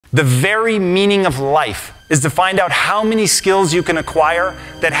The very meaning of life is to find out how many skills you can acquire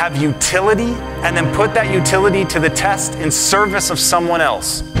that have utility and then put that utility to the test in service of someone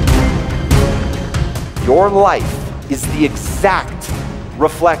else. Your life is the exact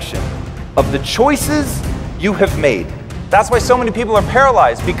reflection of the choices you have made. That's why so many people are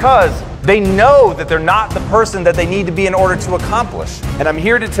paralyzed, because they know that they're not the person that they need to be in order to accomplish. And I'm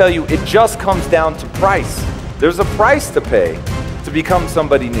here to tell you, it just comes down to price. There's a price to pay to become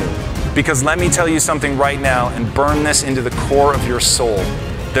somebody new. Because let me tell you something right now and burn this into the core of your soul.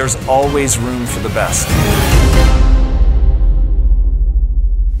 There's always room for the best.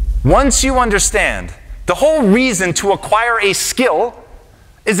 Once you understand, the whole reason to acquire a skill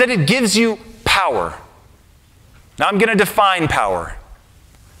is that it gives you power. Now I'm going to define power.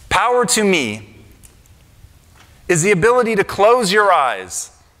 Power to me is the ability to close your eyes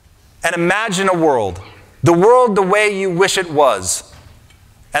and imagine a world, the world the way you wish it was,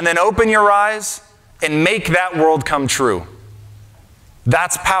 and then open your eyes and make that world come true.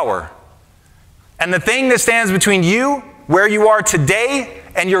 That's power. And the thing that stands between you, where you are today,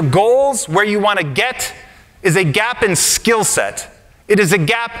 and your goals, where you want to get, is a gap in skill set. It is a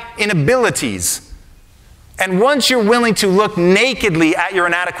gap in abilities. And once you're willing to look nakedly at your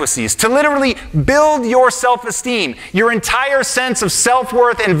inadequacies, to literally build your self-esteem, your entire sense of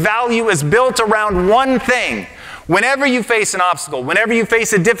self-worth and value is built around one thing. Whenever you face an obstacle, whenever you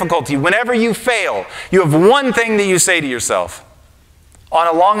face a difficulty, whenever you fail, you have one thing that you say to yourself. On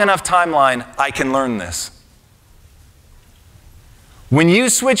a long enough timeline, I can learn this. When you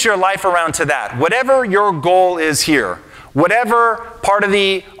switch your life around to that, whatever your goal is here, whatever part of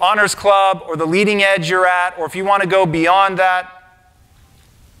the honors club or the leading edge you're at, or if you want to go beyond that,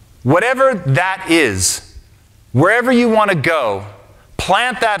 whatever that is, wherever you want to go,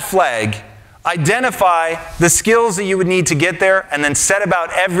 plant that flag, identify the skills that you would need to get there, and then set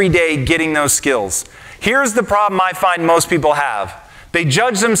about every day getting those skills. Here's the problem I find most people have. They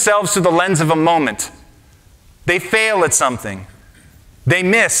judge themselves through the lens of a moment. They fail at something. They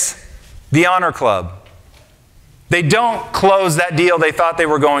miss the honor club. They don't close that deal they thought they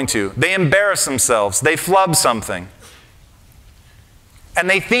were going to. They embarrass themselves. They flub something. And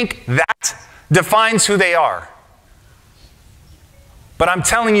they think that defines who they are. But I'm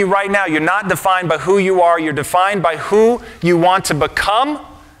telling you right now, you're not defined by who you are. You're defined by who you want to become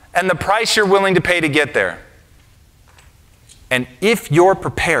and the price you're willing to pay to get there. And if you're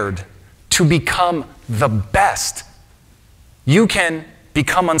prepared to become the best, you can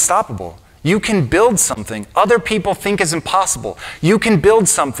become unstoppable. You can build something other people think is impossible. You can build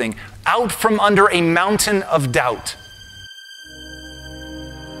something out from under a mountain of doubt.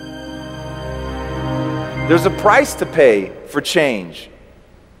 There's a price to pay for change.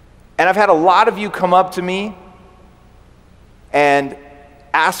 And I've had a lot of you come up to me and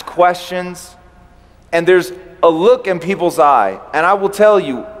ask questions, and there's a look in people's eye. And I will tell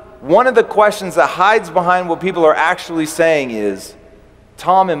you, one of the questions that hides behind what people are actually saying is,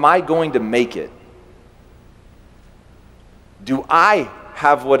 Tom, am I going to make it? Do I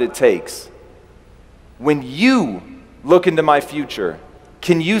have what it takes? When you look into my future,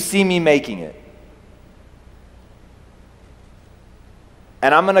 can you see me making it?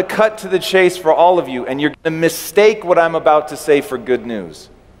 And I'm going to cut to the chase for all of you, and you're going to mistake what I'm about to say for good news.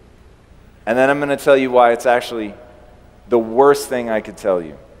 And then I'm going to tell you why it's actually the worst thing I could tell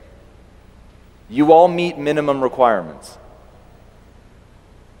you. You all meet minimum requirements.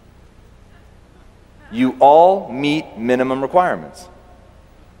 You all meet minimum requirements.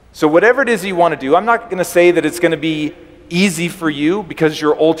 So whatever it is you want to do, I'm not going to say that it's going to be easy for you because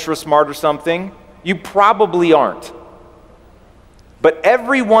you're ultra smart or something. You probably aren't. But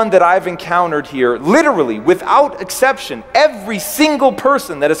everyone that I've encountered here, literally, without exception, every single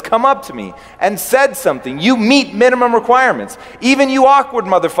person that has come up to me and said something, you meet minimum requirements. Even you awkward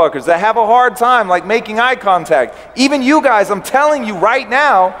motherfuckers that have a hard time like making eye contact. Even you guys, I'm telling you right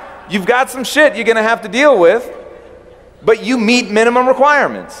now, you've got some shit you're going to have to deal with, but you meet minimum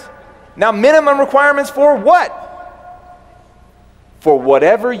requirements. Now, minimum requirements for what? For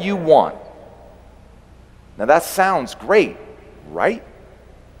whatever you want. Now, that sounds great, right?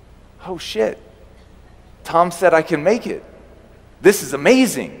 Oh, shit. Tom said I can make it. This is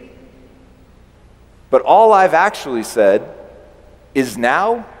amazing. But all I've actually said is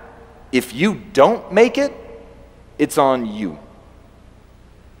now, if you don't make it, it's on you.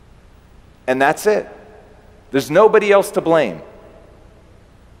 And that's it. There's nobody else to blame.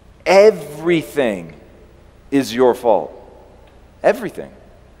 Everything is your fault. Everything.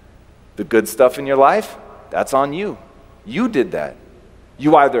 The good stuff in your life, that's on you. You did that.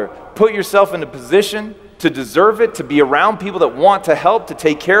 You either put yourself in a position to deserve it, to be around people that want to help, to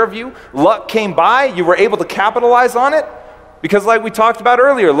take care of you. Luck came by, you were able to capitalize on it, because like we talked about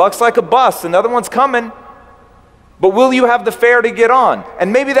earlier, luck's like a bus, another one's coming, but will you have the fare to get on?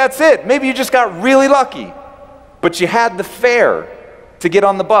 And maybe that's it. Maybe you just got really lucky, but you had the fare to get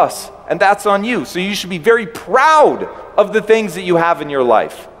on the bus, and that's on you. So you should be very proud of the things that you have in your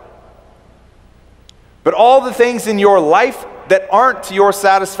life. But all the things in your life that aren't to your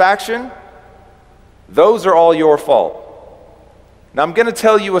satisfaction, those are all your fault. Now I'm going to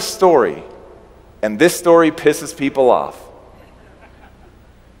tell you a story, and this story pisses people off.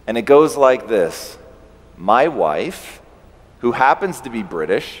 And it goes like this. My wife, who happens to be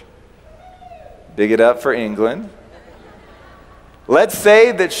British, big it up for England, let's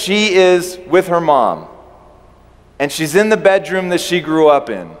say that she is with her mom, and she's in the bedroom that she grew up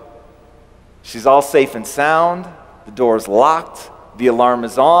in. She's all safe and sound, the door's locked, the alarm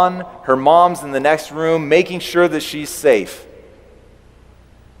is on, her mom's in the next room making sure that she's safe.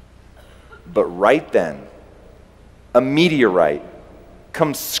 But right then, a meteorite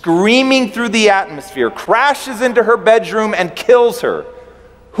comes screaming through the atmosphere, crashes into her bedroom, and kills her.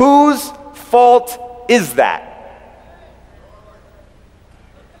 Whose fault is that?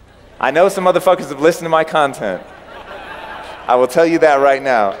 I know some motherfuckers have listened to my content. I will tell you that right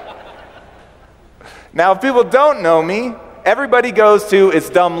now. Now, if people don't know me, everybody goes to, it's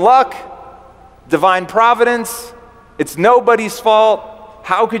dumb luck, divine providence, it's nobody's fault,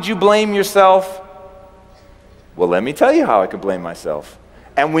 how could you blame yourself? Well, let me tell you how I could blame myself.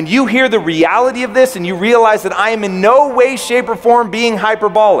 And when you hear the reality of this and you realize that I am in no way, shape, or form being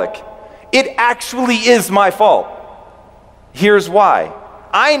hyperbolic, it actually is my fault. Here's why.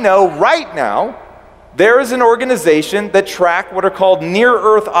 I know right now there is an organization that track what are called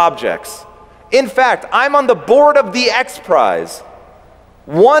near-Earth objects. In fact, I'm on the board of the X Prize.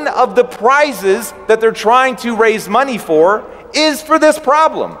 One of the prizes that they're trying to raise money for is for this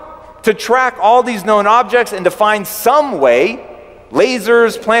problem, to track all these known objects and to find some way,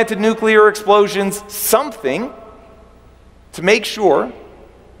 lasers, planted nuclear explosions, something, to make sure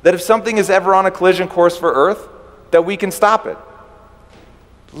that if something is ever on a collision course for Earth, that we can stop it.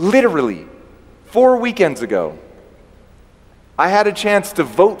 Literally, 4 weekends ago, I had a chance to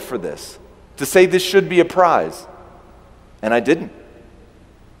vote for this, to say this should be a prize, and I didn't.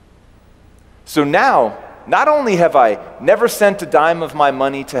 So now, not only have I never sent a dime of my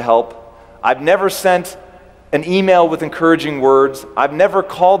money to help, I've never sent an email with encouraging words, I've never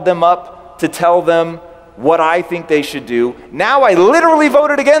called them up to tell them what I think they should do. Now I literally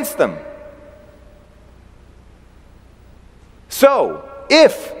voted against them. So,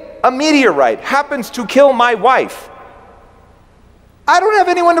 if a meteorite happens to kill my wife, I don't have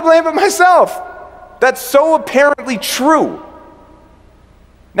anyone to blame but myself. That's so apparently true.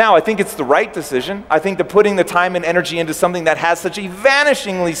 Now, I think it's the right decision. I think that putting the time and energy into something that has such a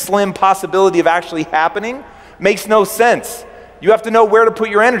vanishingly slim possibility of actually happening makes no sense. You have to know where to put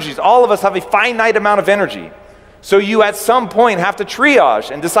your energies. All of us have a finite amount of energy. So you at some point have to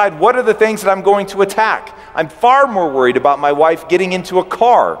triage and decide what are the things that I'm going to attack. I'm far more worried about my wife getting into a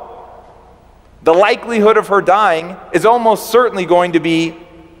car. The likelihood of her dying is almost certainly going to be,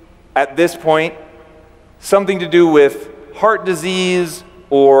 at this point, something to do with heart disease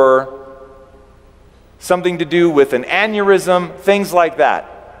or something to do with an aneurysm, things like that.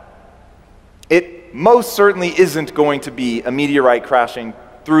 It most certainly isn't going to be a meteorite crashing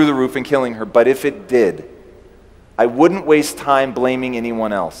through the roof and killing her, but if it did, I wouldn't waste time blaming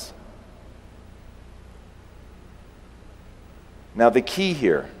anyone else. Now the key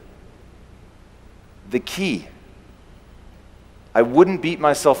here, I wouldn't beat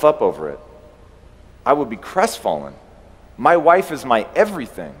myself up over it. I would be crestfallen. My wife is my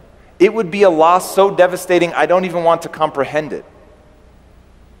everything. It would be a loss so devastating I don't even want to comprehend it.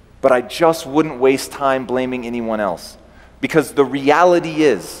 But I just wouldn't waste time blaming anyone else. Because the reality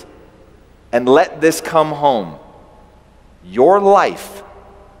is, and let this come home, your life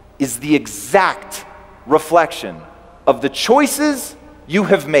is the exact reflection of the choices you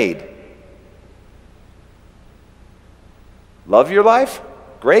have made. Love your life?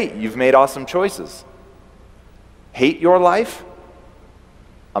 Great, you've made awesome choices. Hate your life?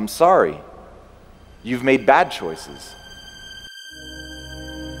 I'm sorry, you've made bad choices.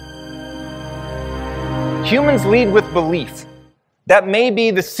 Humans lead with belief. That may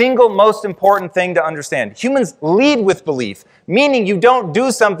be the single most important thing to understand. Humans lead with belief, meaning you don't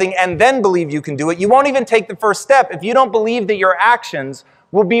do something and then believe you can do it. You won't even take the first step if you don't believe that your actions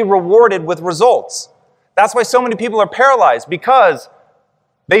will be rewarded with results. That's why so many people are paralyzed, because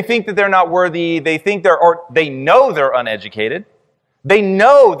they think that they're not worthy, they know they're uneducated, They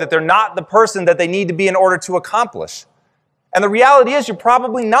know that they're not the person that they need to be in order to accomplish. And the reality is you're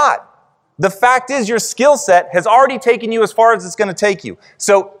probably not. The fact is your skill set has already taken you as far as it's going to take you.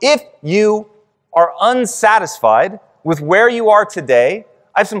 So if you are unsatisfied with where you are today,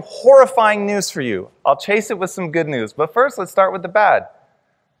 I have some horrifying news for you. I'll chase it with some good news. But first, let's start with the bad.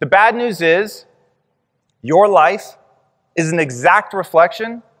 The bad news is your life is an exact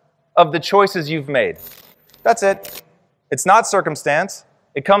reflection of the choices you've made. That's it. It's not circumstance.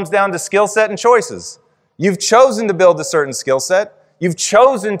 It comes down to skill set and choices. You've chosen to build a certain skill set. You've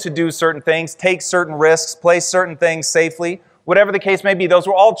chosen to do certain things, take certain risks, play certain things safely. Whatever the case may be, those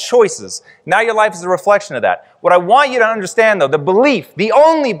were all choices. Now your life is a reflection of that. What I want you to understand, though, the belief, the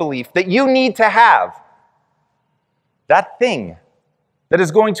only belief that you need to have, that thing that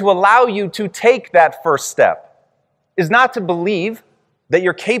is going to allow you to take that first step, is not to believe that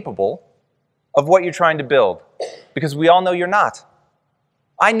you're capable of what you're trying to build, because we all know you're not.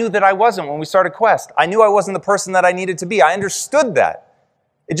 I knew that I wasn't when we started Quest. I knew I wasn't the person that I needed to be. I understood that.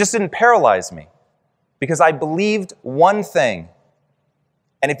 It just didn't paralyze me, because I believed one thing.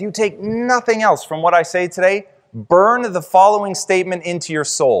 And if you take nothing else from what I say today, burn the following statement into your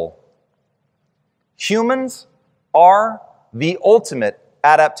soul. Humans are the ultimate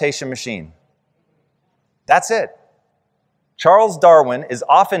adaptation machine. That's it. Charles Darwin is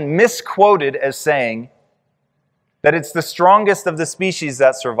often misquoted as saying that it's the strongest of the species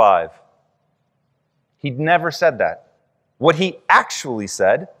that survive. He never said that. What he actually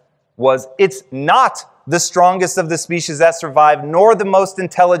said was, it's not the strongest of the species that survive, nor the most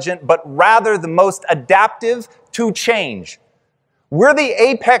intelligent, but rather the most adaptive to change. We're the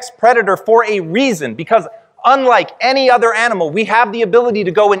apex predator for a reason, because unlike any other animal, we have the ability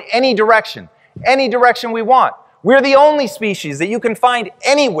to go in any direction we want. We're the only species that you can find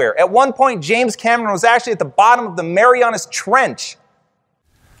anywhere. At one point, James Cameron was actually at the bottom of the Marianas Trench.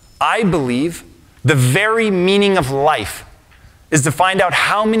 I believe the very meaning of life is to find out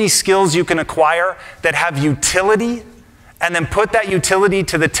how many skills you can acquire that have utility, and then put that utility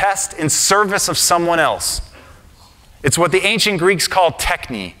to the test in service of someone else. It's what the ancient Greeks called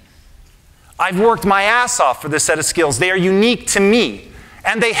techne. I've worked my ass off for this set of skills. They are unique to me,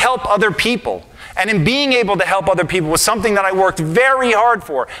 and they help other people. And in being able to help other people was something that I worked very hard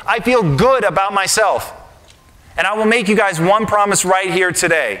for. I feel good about myself. And I will make you guys one promise right here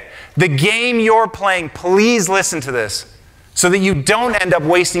today. The game you're playing, please listen to this, so that you don't end up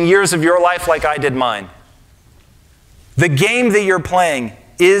wasting years of your life like I did mine. The game that you're playing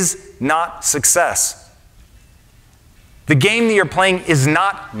is not success. The game that you're playing is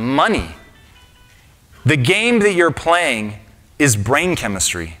not money. The game that you're playing is brain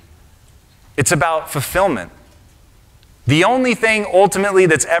chemistry. It's about fulfillment. The only thing ultimately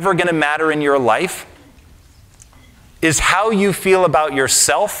that's ever going to matter in your life is how you feel about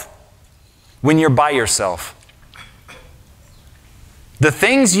yourself when you're by yourself. The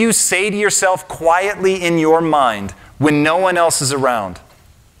things you say to yourself quietly in your mind when no one else is around,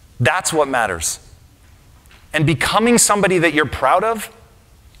 that's what matters. And becoming somebody that you're proud of,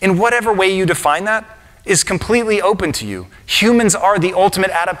 in whatever way you define that, is completely open to you. Humans are the ultimate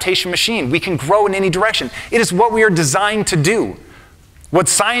adaptation machine. We can grow in any direction. It is what we are designed to do. What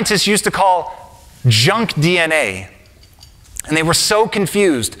scientists used to call junk DNA. And they were so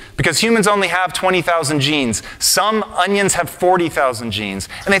confused because humans only have 20,000 genes. Some onions have 40,000 genes.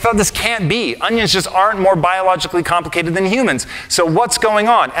 And they thought this can't be. Onions just aren't more biologically complicated than humans. So what's going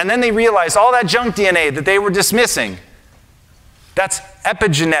on? And then they realized all that junk DNA that they were dismissing, that's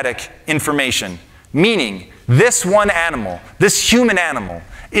epigenetic information. Meaning, this one animal, this human animal,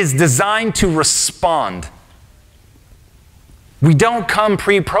 is designed to respond. We don't come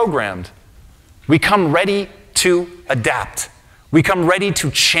pre-programmed. We come ready to adapt. We come ready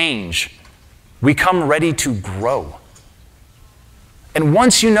to change. We come ready to grow. And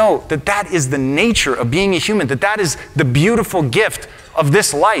once you know that that is the nature of being a human, that that is the beautiful gift of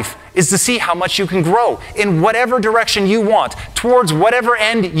this life, is to see how much you can grow in whatever direction you want, towards whatever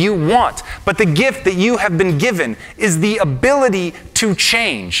end you want. But the gift that you have been given is the ability to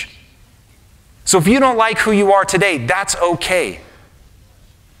change. So if you don't like who you are today, that's okay.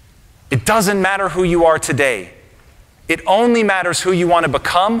 It doesn't matter who you are today. It only matters who you want to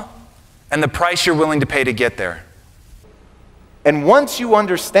become and the price you're willing to pay to get there. And once you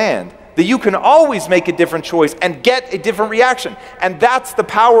understand that you can always make a different choice and get a different reaction, and that's the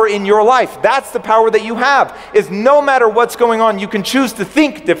power in your life, that's the power that you have, is no matter what's going on, you can choose to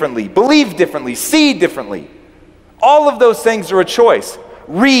think differently, believe differently, see differently. All of those things are a choice.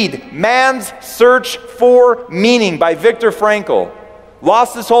 Read Man's Search for Meaning by Viktor Frankl.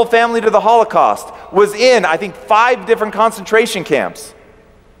 lost his whole family to the Holocaust, was in, I think, 5 different concentration camps.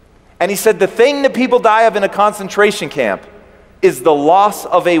 And he said the thing that people die of in a concentration camp is the loss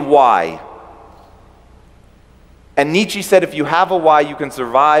of a why. And Nietzsche said if you have a why, you can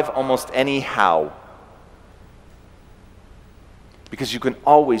survive almost any how. Because you can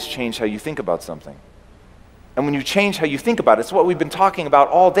always change how you think about something. And when you change how you think about it, it's what we've been talking about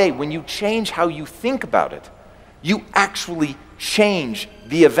all day. When you change how you think about it, you actually change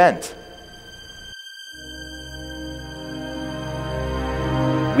the event.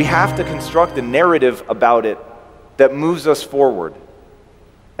 We have to construct a narrative about it that moves us forward.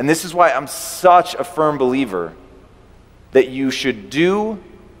 And this is why I'm such a firm believer that you should do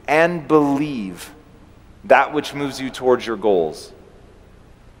and believe that which moves you towards your goals.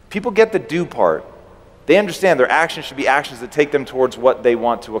 People get the do part. They understand their actions should be actions that take them towards what they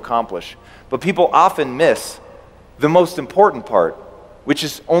want to accomplish. But people often miss the most important part, which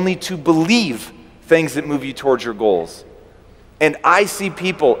is only to believe things that move you towards your goals. And I see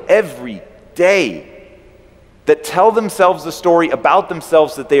people every day that tell themselves the story about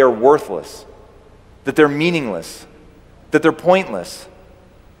themselves that they are worthless, that they're meaningless, that they're pointless,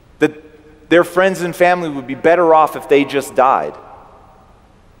 that their friends and family would be better off if they just died.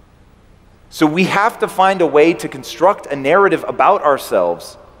 So we have to find a way to construct a narrative about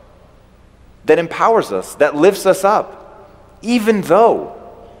ourselves that empowers us, that lifts us up, even though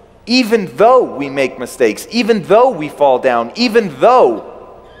we make mistakes, even though we fall down, even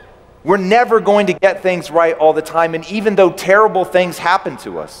though we're never going to get things right all the time, and even though terrible things happen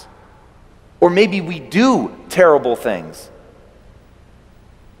to us, or maybe we do terrible things.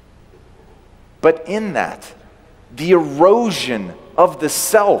 But in that, the erosion of the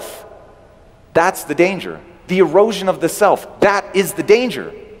self, that's the danger. The erosion of the self, that is the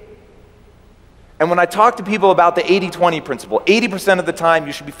danger. And when I talk to people about the 80-20 principle, 80% of the time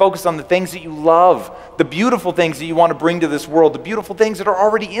you should be focused on the things that you love, the beautiful things that you want to bring to this world, the beautiful things that are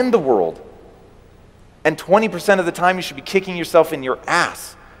already in the world. And 20% of the time you should be kicking yourself in your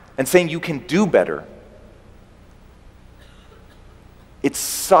ass and saying you can do better. It's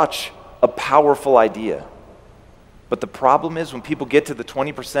such a powerful idea. But the problem is when people get to the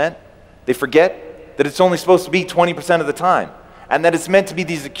 20%, they forget that it's only supposed to be 20% of the time. And that it's meant to be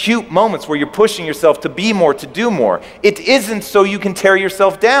these acute moments where you're pushing yourself to be more, to do more. It isn't so you can tear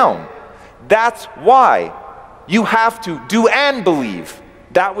yourself down. That's why you have to do and believe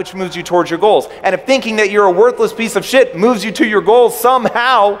that which moves you towards your goals. And if thinking that you're a worthless piece of shit moves you to your goals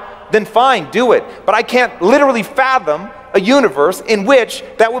somehow, then fine, do it. But I can't literally fathom a universe in which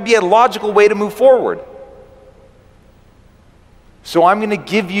that would be a logical way to move forward. So I'm going to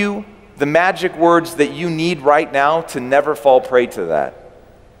give you the magic words that you need right now to never fall prey to that.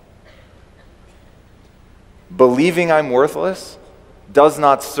 Believing I'm worthless does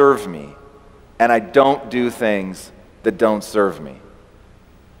not serve me, and I don't do things that don't serve me.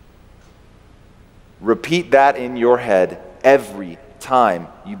 Repeat that in your head every time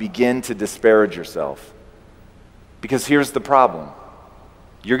you begin to disparage yourself. Because here's the problem.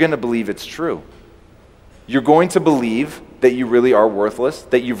 You're going to believe it's true. You're going to believe that you really are worthless,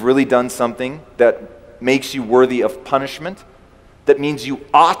 that you've really done something that makes you worthy of punishment, that means you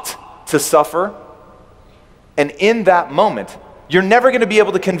ought to suffer. And in that moment, you're never going to be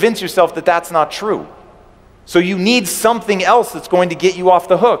able to convince yourself that that's not true. So you need something else that's going to get you off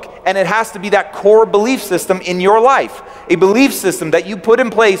the hook. And it has to be that core belief system in your life. A belief system that you put in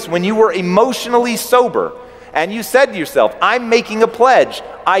place when you were emotionally sober. And you said to yourself, I'm making a pledge.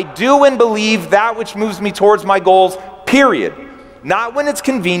 I do and believe that which moves me towards my goals, period. Not when it's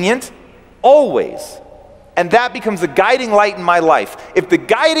convenient, always. And that becomes the guiding light in my life. If the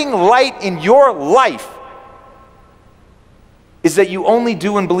guiding light in your life is that you only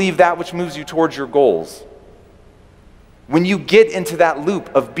do and believe that which moves you towards your goals, when you get into that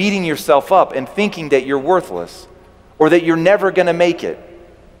loop of beating yourself up and thinking that you're worthless or that you're never going to make it,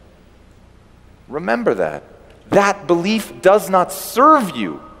 remember that. That belief does not serve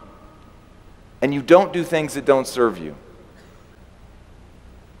you. And you don't do things that don't serve you.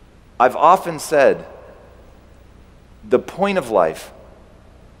 I've often said the point of life,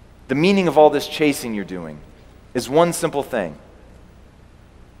 the meaning of all this chasing you're doing, is one simple thing.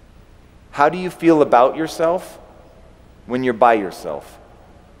 How do you feel about yourself when you're by yourself?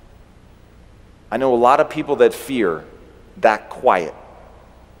 I know a lot of people that fear that quiet.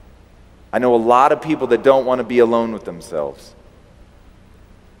 I know a lot of people that don't want to be alone with themselves.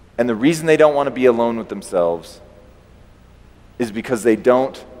 And the reason they don't want to be alone with themselves is because they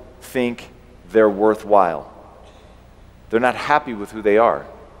don't think they're worthwhile. They're not happy with who they are.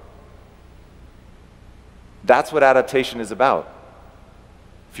 That's what adaptation is about.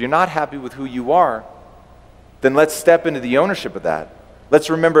 If you're not happy with who you are, then let's step into the ownership of that. Let's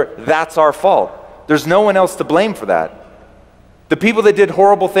remember that's our fault. There's no one else to blame for that. The people that did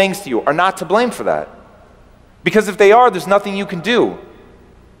horrible things to you are not to blame for that. Because if they are, there's nothing you can do.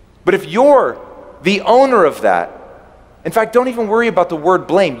 But if you're the owner of that, in fact, don't even worry about the word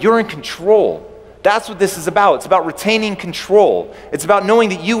blame. You're in control. That's what this is about. It's about retaining control. It's about knowing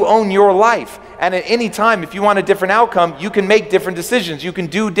that you own your life. And at any time, if you want a different outcome, you can make different decisions. You can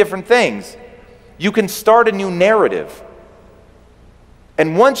do different things. You can start a new narrative.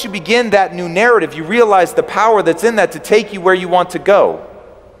 And once you begin that new narrative, you realize the power that's in that to take you where you want to go.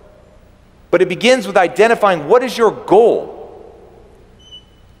 But it begins with identifying what is your goal.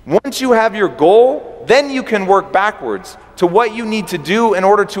 Once you have your goal, then you can work backwards to what you need to do in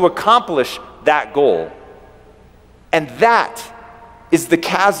order to accomplish that goal. And that is the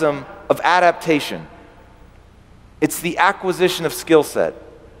chasm of adaptation. It's the acquisition of skill set.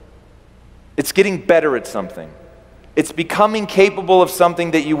 It's getting better at something. It's becoming capable of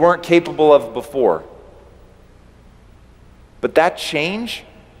something that you weren't capable of before. But that change,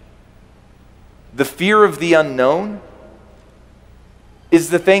 the fear of the unknown, is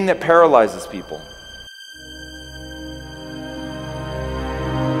the thing that paralyzes people.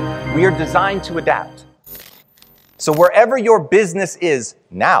 We are designed to adapt. So wherever your business is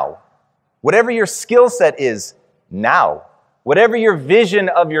now, whatever your skill set is now, whatever your vision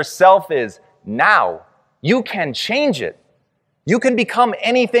of yourself is now, you can change it. You can become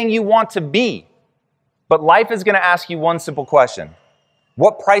anything you want to be. But life is going to ask you one simple question.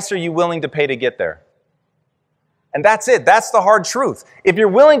 What price are you willing to pay to get there? And that's it. That's the hard truth. If you're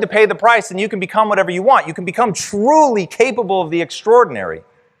willing to pay the price, then you can become whatever you want. You can become truly capable of the extraordinary.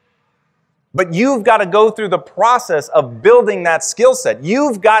 But you've got to go through the process of building that skill set.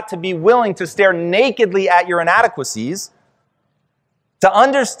 You've got to be willing to stare nakedly at your inadequacies, to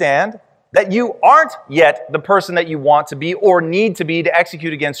understand that you aren't yet the person that you want to be or need to be to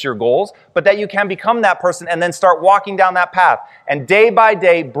execute against your goals, but that you can become that person and then start walking down that path. And day by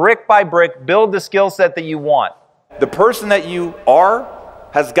day, brick by brick, build the skill set that you want. The person that you are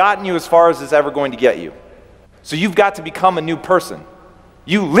has gotten you as far as it's ever going to get you. So you've got to become a new person.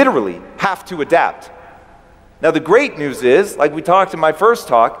 You literally have to adapt. Now the great news is, like we talked in my first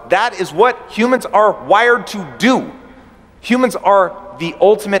talk, that is what humans are wired to do. Humans are the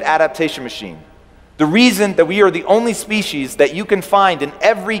ultimate adaptation machine. The reason that we are the only species that you can find in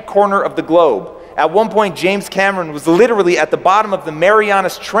every corner of the globe. At one point, James Cameron was literally at the bottom of the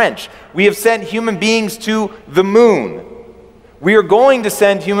Marianas Trench. We have sent human beings to the moon. We are going to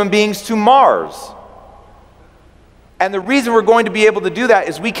send human beings to Mars. And the reason we're going to be able to do that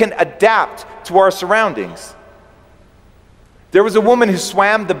is we can adapt to our surroundings. There was a woman who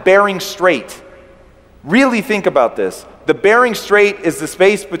swam the Bering Strait. Really think about this. The Bering Strait is the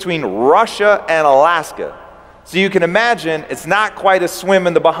space between Russia and Alaska. So you can imagine it's not quite a swim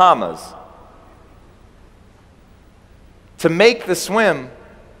in the Bahamas. To make the swim,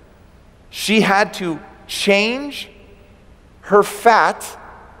 she had to change her fat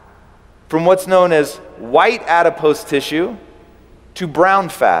from what's known as white adipose tissue to brown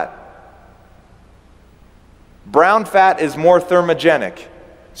fat. Brown fat is more thermogenic,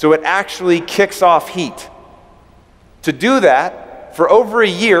 so it actually kicks off heat. To do that, for over a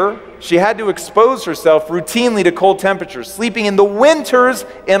year, she had to expose herself routinely to cold temperatures, sleeping in the winters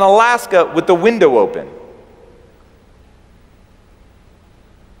in Alaska with the window open.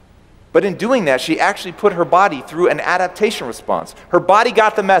 But in doing that, she actually put her body through an adaptation response. Her body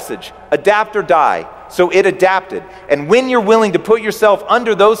got the message, adapt or die. So it adapted. And when you're willing to put yourself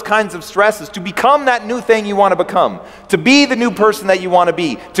under those kinds of stresses to become that new thing you want to become, to be the new person that you want to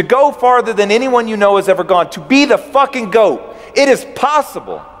be, to go farther than anyone you know has ever gone, to be the fucking GOAT, it is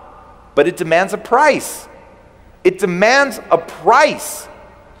possible. But it demands a price. It demands a price.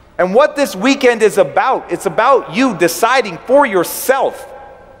 And what this weekend is about, it's about you deciding for yourself,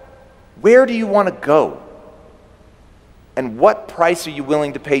 where do you want to go? And what price are you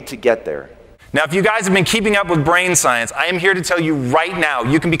willing to pay to get there? Now, if you guys have been keeping up with brain science, I am here to tell you right now,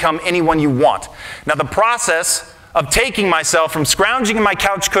 you can become anyone you want. Now, the process of taking myself from scrounging in my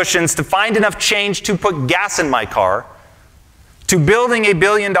couch cushions to find enough change to put gas in my car, to building a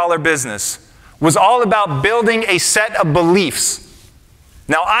billion-dollar business, was all about building a set of beliefs.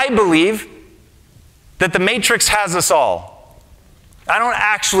 Now, I believe that the Matrix has us all. I don't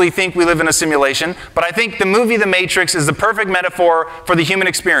actually think we live in a simulation, but I think the movie The Matrix is the perfect metaphor for the human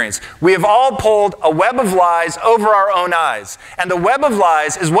experience. We have all pulled a web of lies over our own eyes. And the web of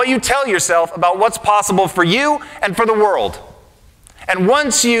lies is what you tell yourself about what's possible for you and for the world. And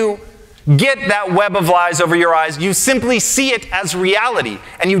once you get that web of lies over your eyes. You simply see it as reality.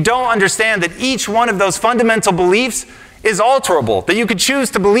 And you don't understand that each one of those fundamental beliefs is alterable, that you could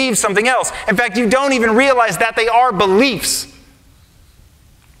choose to believe something else. In fact, you don't even realize that they are beliefs.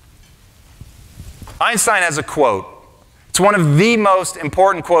 Einstein has a quote. It's one of the most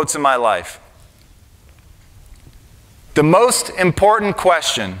important quotes in my life. The most important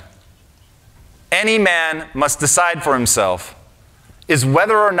question any man must decide for himself is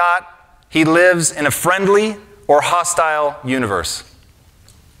whether or not he lives in a friendly or hostile universe.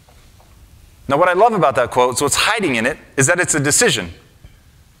 Now, what I love about that quote, so what's hiding in it, is that it's a decision.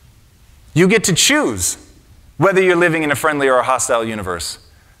 You get to choose whether you're living in a friendly or a hostile universe.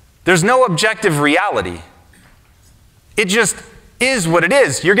 There's no objective reality. It just is what it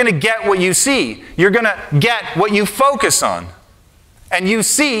is. You're going to get what you see. You're going to get what you focus on. And you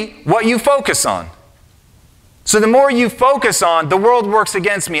see what you focus on. So the more you focus on, the world works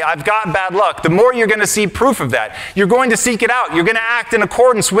against me, I've got bad luck, the more you're going to see proof of that. You're going to seek it out. You're going to act in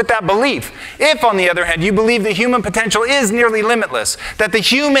accordance with that belief. If, on the other hand, you believe the human potential is nearly limitless, that the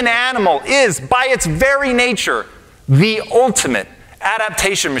human animal is, by its very nature, the ultimate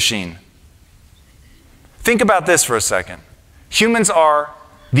adaptation machine. Think about this for a second. Humans are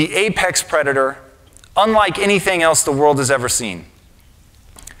the apex predator, unlike anything else the world has ever seen.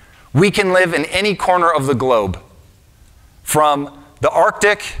 We can live in any corner of the globe, from the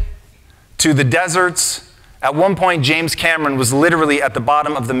Arctic to the deserts. At one point, James Cameron was literally at the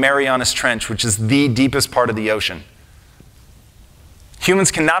bottom of the Marianas Trench, which is the deepest part of the ocean.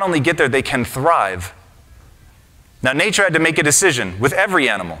 Humans can not only get there, they can thrive. Now, nature had to make a decision with every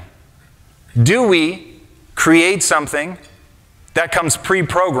animal. Do we create something that comes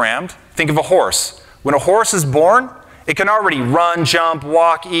pre-programmed? Think of a horse. When a horse is born, it can already run, jump,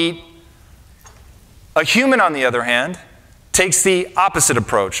 walk, eat. A human, on the other hand, takes the opposite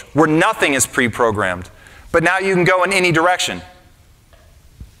approach, where nothing is pre-programmed, but now you can go in any direction.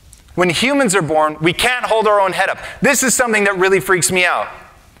 When humans are born, we can't hold our own head up. This is something that really freaks me out.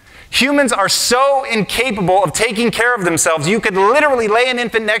 Humans are so incapable of taking care of themselves, you could literally lay an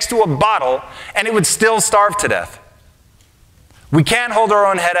infant next to a bottle and it would still starve to death. We can't hold our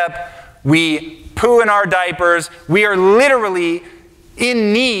own head up. We poo in our diapers. We are literally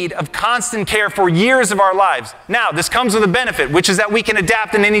in need of constant care for years of our lives. Now, this comes with a benefit, which is that we can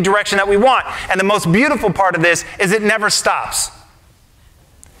adapt in any direction that we want. And the most beautiful part of this is it never stops.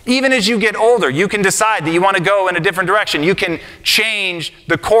 Even as you get older, you can decide that you want to go in a different direction. You can change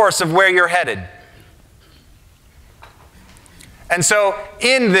the course of where you're headed. And so,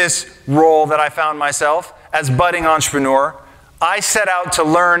 in this role that I found myself as budding entrepreneur, I set out to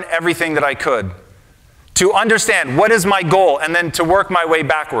learn everything that I could, to understand what is my goal, and then to work my way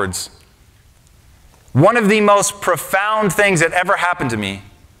backwards. One of the most profound things that ever happened to me,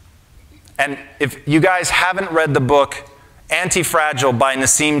 and if you guys haven't read the book Anti-Fragile by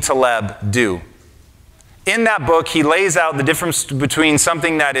Nassim Taleb, do. In that book, he lays out the difference between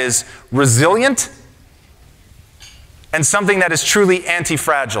something that is resilient and something that is truly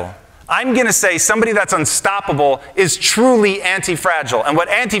anti-fragile. I'm going to say somebody that's unstoppable is truly anti-fragile. And what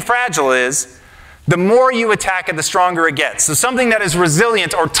anti-fragile is, the more you attack it, the stronger it gets. So something that is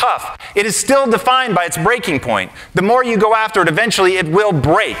resilient or tough, it is still defined by its breaking point. The more you go after it, eventually it will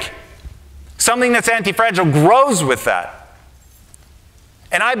break. Something that's anti-fragile grows with that.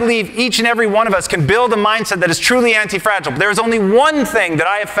 And I believe each and every one of us can build a mindset that is truly anti-fragile. But there is only one thing that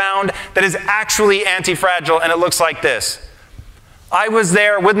I have found that is actually anti-fragile, and it looks like this. I was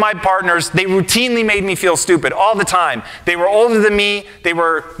there with my partners. They routinely made me feel stupid all the time. They were older than me. They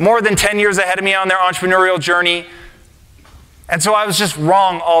were more than 10 years ahead of me on their entrepreneurial journey. And so I was just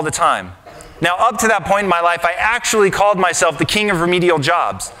wrong all the time. Now, up to that point in my life, I actually called myself the king of remedial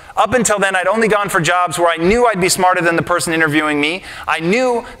jobs. Up until then, I'd only gone for jobs where I knew I'd be smarter than the person interviewing me. I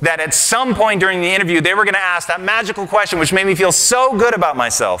knew that at some point during the interview, they were going to ask that magical question which made me feel so good about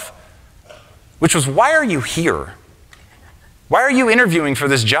myself, which was, why are you here? Why are you interviewing for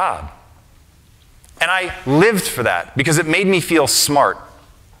this job? And I lived for that because it made me feel smart.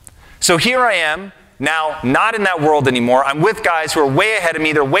 So here I am, now not in that world anymore. I'm with guys who are way ahead of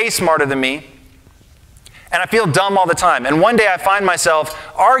me. They're way smarter than me. And I feel dumb all the time. And one day I find myself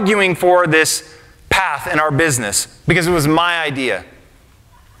arguing for this path in our business because it was my idea.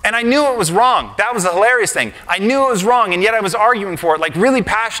 And I knew it was wrong. That was the hilarious thing. I knew it was wrong, and yet I was arguing for it, like really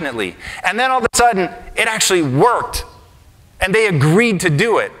passionately. And then all of a sudden, it actually worked. And they agreed to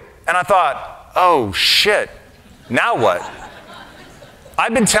do it. And I thought, oh shit, now what?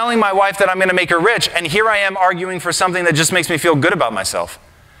 I've been telling my wife that I'm going to make her rich, and here I am arguing for something that just makes me feel good about myself.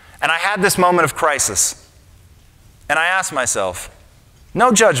 And I had this moment of crisis. And I asked myself,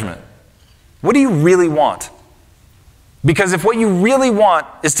 no judgment, What do you really want? Because if what you really want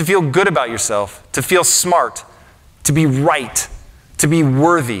is to feel good about yourself, to feel smart, to be right, to be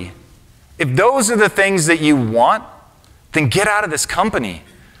worthy, if those are the things that you want, then get out of this company.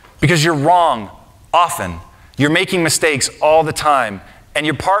 Because you're wrong often. You're making mistakes all the time. And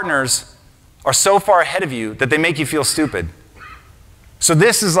your partners are so far ahead of you that they make you feel stupid. So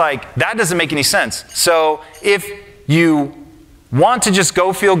this is like, that doesn't make any sense. So if you want to just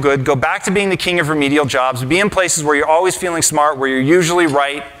go feel good, go back to being the king of remedial jobs, be in places where you're always feeling smart, where you're usually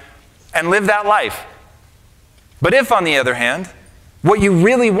right, and live that life. But if, on the other hand, what you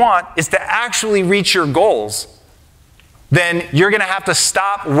really want is to actually reach your goals, then you're going to have to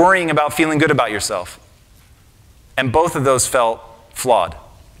stop worrying about feeling good about yourself. And both of those felt flawed.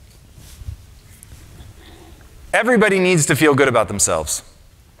 Everybody needs to feel good about themselves.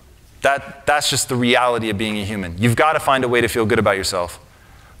 That's just the reality of being a human. You've got to find a way to feel good about yourself.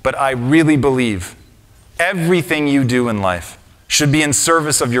 But I really believe everything you do in life should be in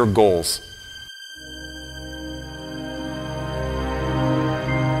service of your goals.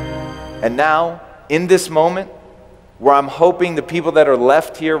 And now, in this moment, where I'm hoping the people that are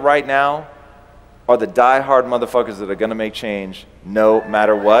left here right now are the die-hard motherfuckers that are going to make change no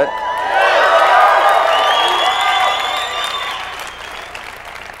matter what.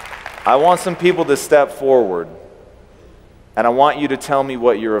 I want some people to step forward, and I want you to tell me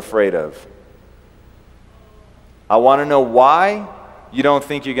what you're afraid of. I want to know why you don't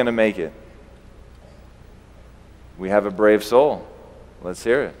think you're going to make it. We have a brave soul. Let's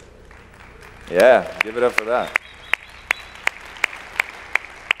hear it. Yeah, give it up for that.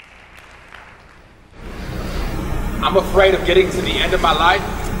 I'm afraid of getting to the end of my life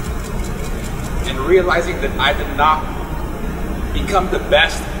and realizing that I did not become the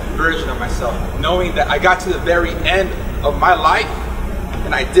best version of myself, knowing that I got to the very end of my life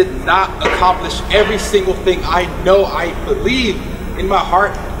and I did not accomplish every single thing I know I believe in my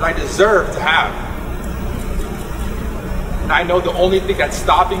heart that I deserve to have. And I know the only thing that's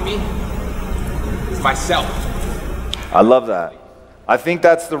stopping me is myself. I love that. I think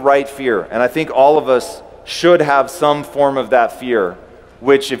that's the right fear, and I think all of us should have some form of that fear,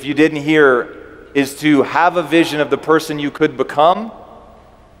 which, if you didn't hear, is to have a vision of the person you could become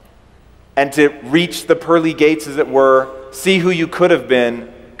and to reach the pearly gates, as it were, see who you could have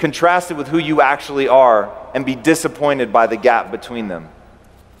been, contrast it with who you actually are, and be disappointed by the gap between them.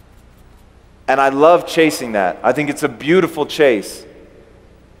 And I love chasing that. I think it's a beautiful chase.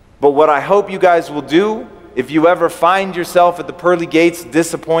 But what I hope you guys will do, if you ever find yourself at the pearly gates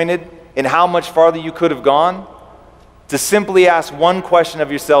disappointed in how much farther you could have gone, to simply ask one question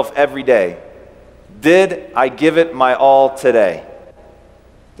of yourself every day. Did I give it my all today?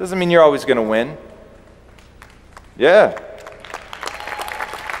 Doesn't mean you're always going to win. Yeah.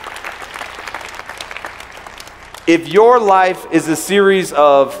 If your life is a series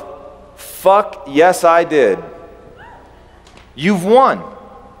of fuck yes I did, you've won.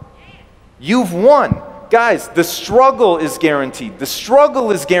 You've won. Guys, the struggle is guaranteed. The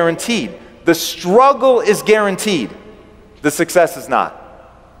struggle is guaranteed. The struggle is guaranteed. The success is not.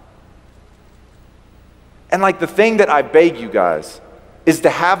 And like, the thing that I beg you guys is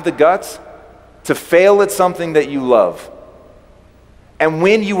to have the guts to fail at something that you love. And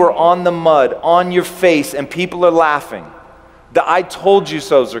when you are on the mud, on your face, and people are laughing, the I told you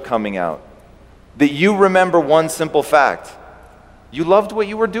so's are coming out, that you remember one simple fact. You loved what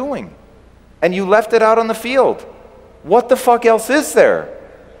you were doing. And you left it out on the field. What the fuck else is there?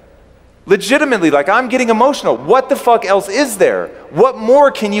 Legitimately, like, I'm getting emotional. What the fuck else is there? What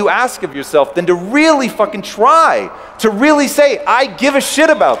more can you ask of yourself than to really fucking try, to really say, I give a shit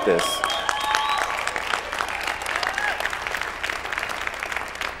about this?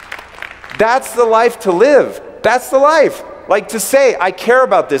 That's the life to live. That's the life. Like, to say, I care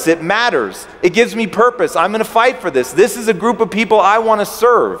about this. It matters. It gives me purpose. I'm going to fight for this. This is a group of people I want to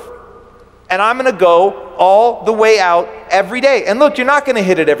serve. And I'm going to go all the way out every day. And look, you're not going to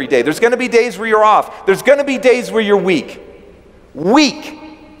hit it every day. There's going to be days where you're off. There's going to be days where you're weak. Weak.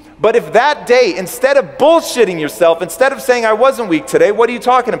 But if that day, instead of bullshitting yourself, instead of saying I wasn't weak today, what are you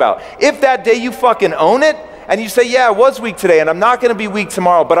talking about? If that day you fucking own it, and you say, yeah, I was weak today, and I'm not going to be weak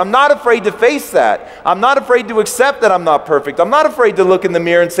tomorrow, but I'm not afraid to face that. I'm not afraid to accept that I'm not perfect. I'm not afraid to look in the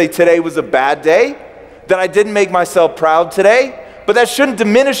mirror and say today was a bad day, that I didn't make myself proud today. But that shouldn't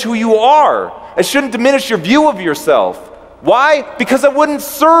diminish who you are. It shouldn't diminish your view of yourself. Why? Because it wouldn't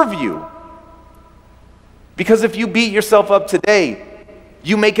serve you. Because if you beat yourself up today,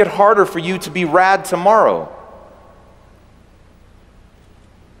 you make it harder for you to be rad tomorrow.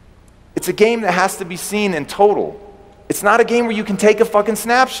 It's a game that has to be seen in total. It's not a game where you can take a fucking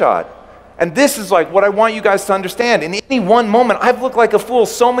snapshot And this is like what I want you guys to understand. In any one moment, I've looked like a fool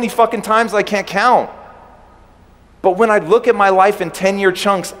so many fucking times I can't count. But when I look at my life in 10-year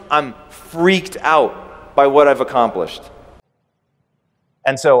chunks, I'm freaked out by what I've accomplished.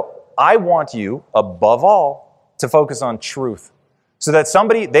 And so I want you, above all, to focus on truth. So that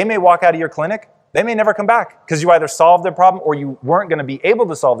somebody, they may walk out of your clinic, they may never come back because you either solved their problem or you weren't going to be able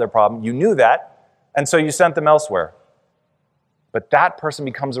to solve their problem. You knew that, and so you sent them elsewhere. But that person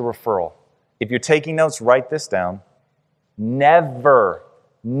becomes a referral. If you're taking notes, write this down. Never,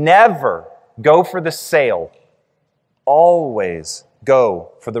 never go for the sale. Always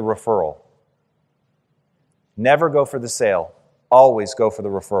go for the referral. Never go for the sale. Always go for the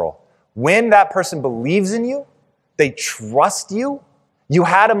referral. When that person believes in you, they trust you, you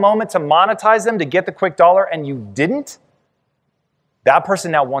had a moment to monetize them to get the quick dollar and you didn't, that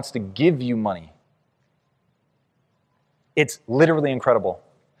person now wants to give you money. It's literally incredible.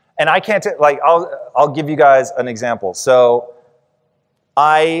 And I can't, I'll give you guys an example. So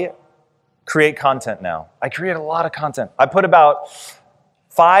I create content now. I create a lot of content. I put about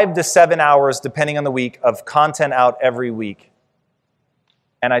 5 to 7 hours, depending on the week, of content out every week.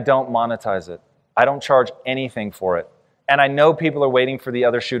 And I don't monetize it. I don't charge anything for it. And I know people are waiting for the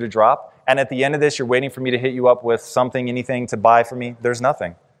other shoe to drop. And at the end of this, you're waiting for me to hit you up with something, anything to buy from me. There's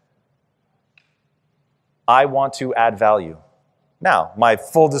nothing. I want to add value. Now, my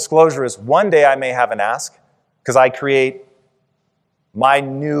full disclosure is one day I may have an ask because my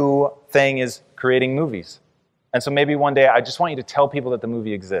new thing is creating movies. And so maybe one day I just want you to tell people that the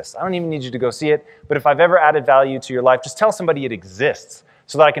movie exists. I don't even need you to go see it, but if I've ever added value to your life, just tell somebody it exists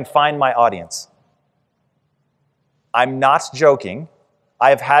so that I can find my audience. I'm not joking.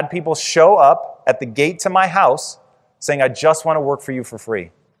 I have had people show up at the gate to my house saying, I just want to work for you for free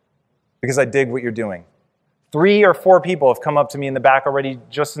because I dig what you're doing. 3 or 4 people have come up to me in the back already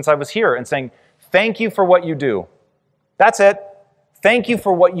just since I was here and saying, thank you for what you do. That's it. Thank you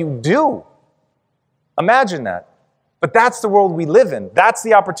for what you do. Imagine that. But that's the world we live in. That's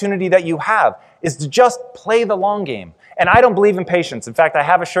the opportunity that you have, is to just play the long game. And I don't believe in patience. In fact, I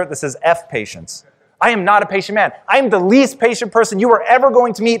have a shirt that says F patience. I am not a patient man. I am the least patient person you are ever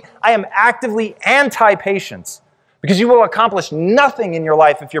going to meet. I am actively anti-patience because you will accomplish nothing in your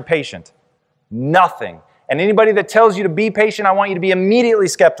life if you're patient. Nothing. And anybody that tells you to be patient, I want you to be immediately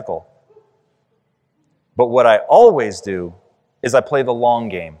skeptical. But what I always do is I play the long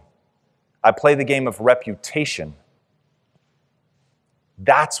game. I play the game of reputation.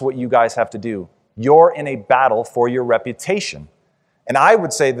 That's what you guys have to do. You're in a battle for your reputation. And I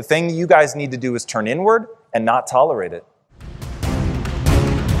would say the thing that you guys need to do is turn inward and not tolerate it.